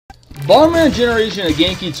Bomberman Generation is a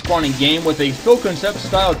GameCube spawning game with a full concept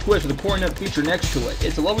style twist with a coordinate feature next to it.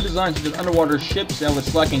 It's a level design such as underwater ships and with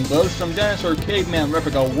slacking glows, some dinosaur caveman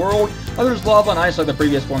replica world, others lava and ice like the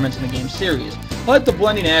previous formats in the game series. I like the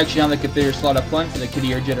blending action on the configure slot of fun for the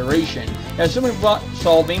kiddier generation. It has similar plot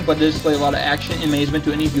solving, but does display a lot of action and amazement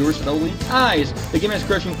to any viewers with only eyes. The game has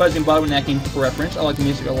crushing, pleasant bottom and acting preference. I like the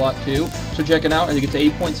music a lot too, so check it out. I think it's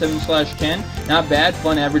 8.7/10. Not bad,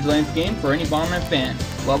 fun, average length game for any Bomberman fan.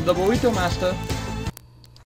 Love the burrito, master.